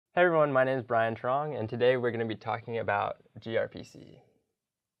Hey everyone, my name is Bryan Truong, and today we're going to be talking about gRPC.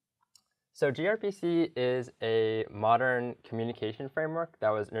 So gRPC is a modern communication framework that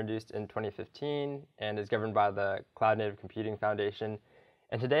was introduced in 2015 and is governed by the Cloud Native Computing Foundation.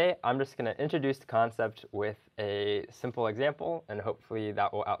 And today I'm just going to introduce the concept with a simple example, and hopefully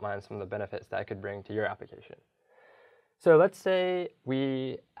that will outline some of the benefits that it could bring to your application. So let's say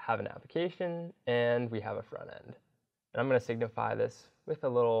we have an application and we have a front end. And I'm going to signify this with a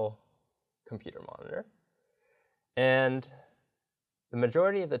little computer monitor. And the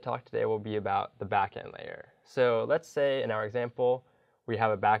majority of the talk today will be about the backend layer. So let's say in our example, we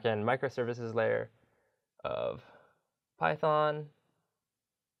have a backend microservices layer of Python.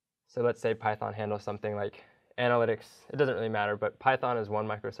 So let's say Python handles something like analytics. It doesn't really matter, but Python is one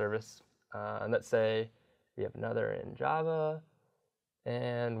microservice. And let's say we have another in Java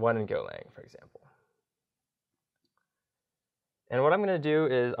and one in Golang, for example. And what I'm going to do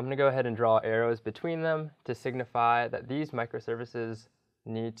is I'm going to go ahead and draw arrows between them to signify that these microservices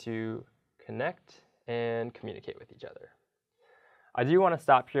need to connect and communicate with each other. I do want to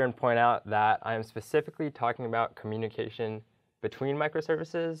stop here and point out that I am specifically talking about communication between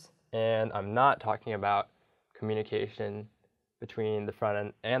microservices, and I'm not talking about communication between the front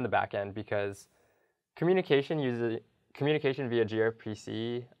end and the back end, because communication via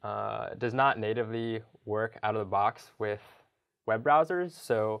gRPC does not natively work out of the box with web browsers.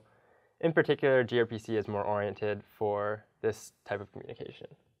 So in particular, gRPC is more oriented for this type of communication.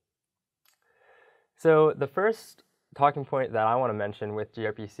 So the first talking point that I want to mention with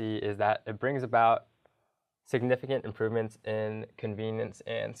gRPC is that it brings about significant improvements in convenience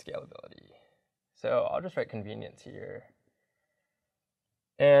and scalability. So I'll just write convenience here.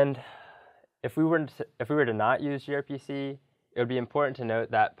 And if we were to not use gRPC, it would be important to note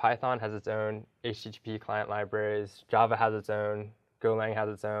that Python has its own HTTP client libraries, Java has its own, Golang has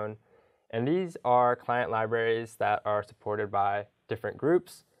its own, and these are client libraries that are supported by different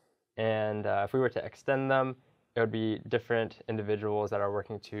groups. And if we were to extend them, it would be different individuals that are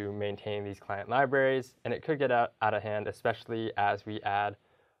working to maintain these client libraries, and it could get out of hand, especially as we add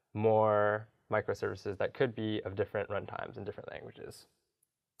more microservices that could be of different runtimes in different languages.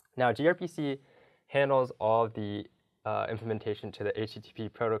 Now, gRPC handles all of the implementation to the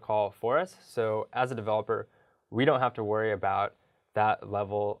HTTP protocol for us. So as a developer, we don't have to worry about that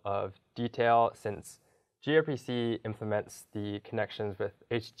level of detail, since gRPC implements the connections with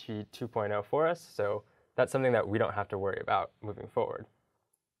HTTP 2.0 for us. So that's something that we don't have to worry about moving forward.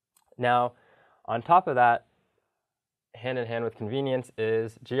 Now, on top of that, hand in hand with convenience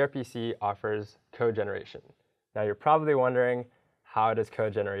is gRPC offers code generation. Now, you're probably wondering, how does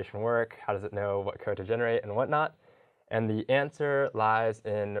code generation work? How does it know what code to generate and whatnot? And the answer lies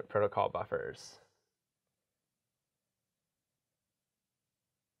in protocol buffers.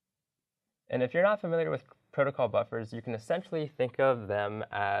 And if you're not familiar with protocol buffers, you can essentially think of them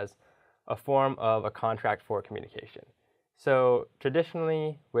as a form of a contract for communication. So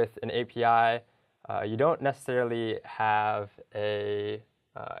traditionally, with an API, you don't necessarily have a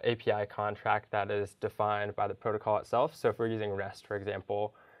API contract that is defined by the protocol itself. So if we're using REST, for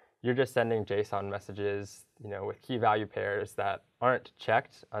example, you're just sending JSON messages, with key value pairs that aren't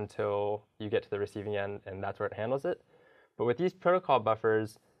checked until you get to the receiving end, and that's where it handles it. But with these protocol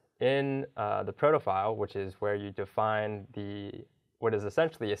buffers in the protofile, which is where you define what is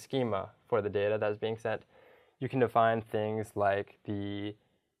essentially a schema for the data that is being sent, you can define things like the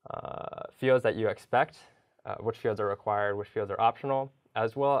fields that you expect, which fields are required, which fields are optional,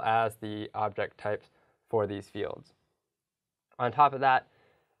 as well as the object types for these fields. On top of that,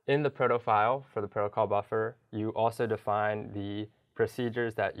 in the protofile for the protocol buffer, you also define the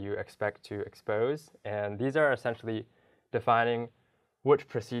procedures that you expect to expose. And these are essentially defining which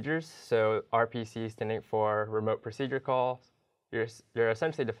procedures. So RPC standing for remote procedure calls. You're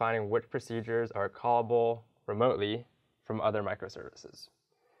essentially defining which procedures are callable remotely from other microservices.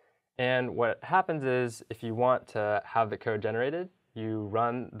 And what happens is, if you want to have the code generated, you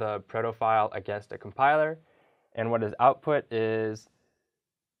run the protofile against a compiler. And what is output is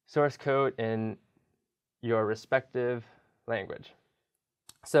source code in your respective language.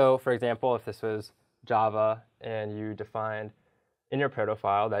 So for example, if this was Java and you defined in your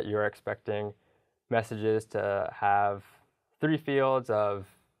protofile that you're expecting messages to have 3 fields of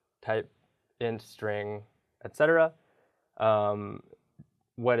type int, string, etc.,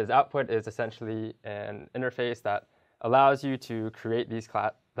 what is output is essentially an interface that allows you to create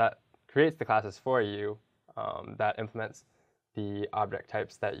that creates the classes for you, that implements the object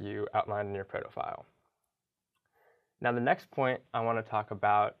types that you outlined in your protofile. Now, the next point I want to talk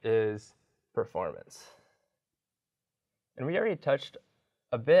about is performance. And we already touched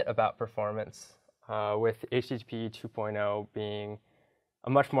a bit about performance, with HTTP 2.0 being a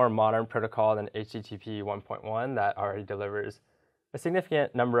much more modern protocol than HTTP 1.1 that already delivers a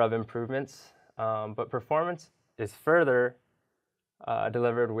significant number of improvements, but performance is further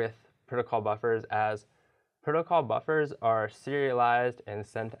delivered with protocol buffers, as protocol buffers are serialized and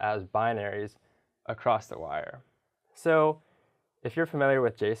sent as binaries across the wire. So if you're familiar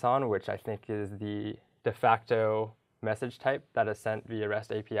with JSON, which I think is the de facto message type that is sent via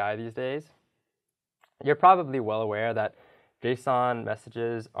REST API these days, you're probably well aware that JSON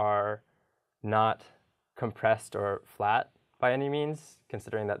messages are not compressed or flat by any means,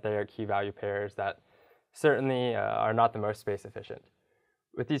 considering that they are key value pairs that certainly are not the most space efficient.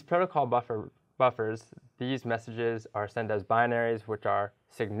 With these protocol buffers, these messages are sent as binaries, which are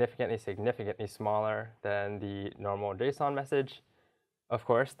significantly smaller than the normal JSON message. Of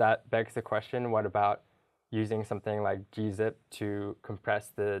course, that begs the question, what about using something like gzip to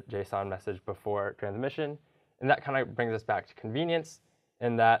compress the JSON message before transmission? And that kind of brings us back to convenience,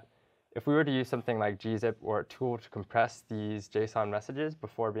 in that if we were to use something like gzip or a tool to compress these JSON messages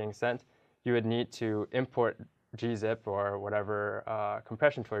before being sent, you would need to import gzip or whatever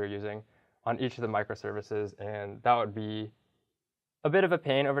compression tool you're using on each of the microservices, and that would be a bit of a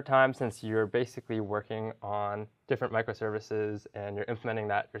pain over time, since you're basically working on different microservices and you're implementing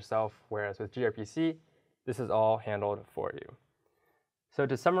that yourself, whereas with gRPC, this is all handled for you. So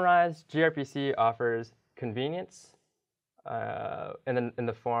to summarize, gRPC offers convenience in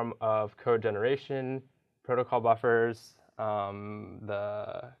the form of code generation, protocol buffers,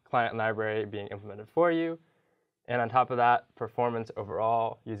 the client library being implemented for you, and on top of that, performance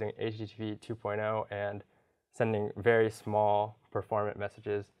overall using HTTP 2.0 and sending very small performant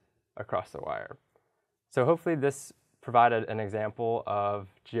messages across the wire. So hopefully this provided an example of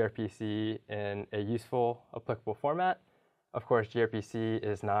gRPC in a useful, applicable format. Of course, gRPC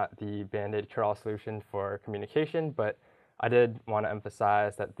is not the Band-Aid cure-all solution for communication, but I did want to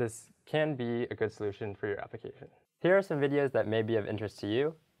emphasize that this can be a good solution for your application. Here are some videos that may be of interest to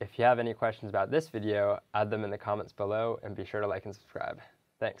you. If you have any questions about this video, add them in the comments below and be sure to like and subscribe.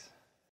 Thanks.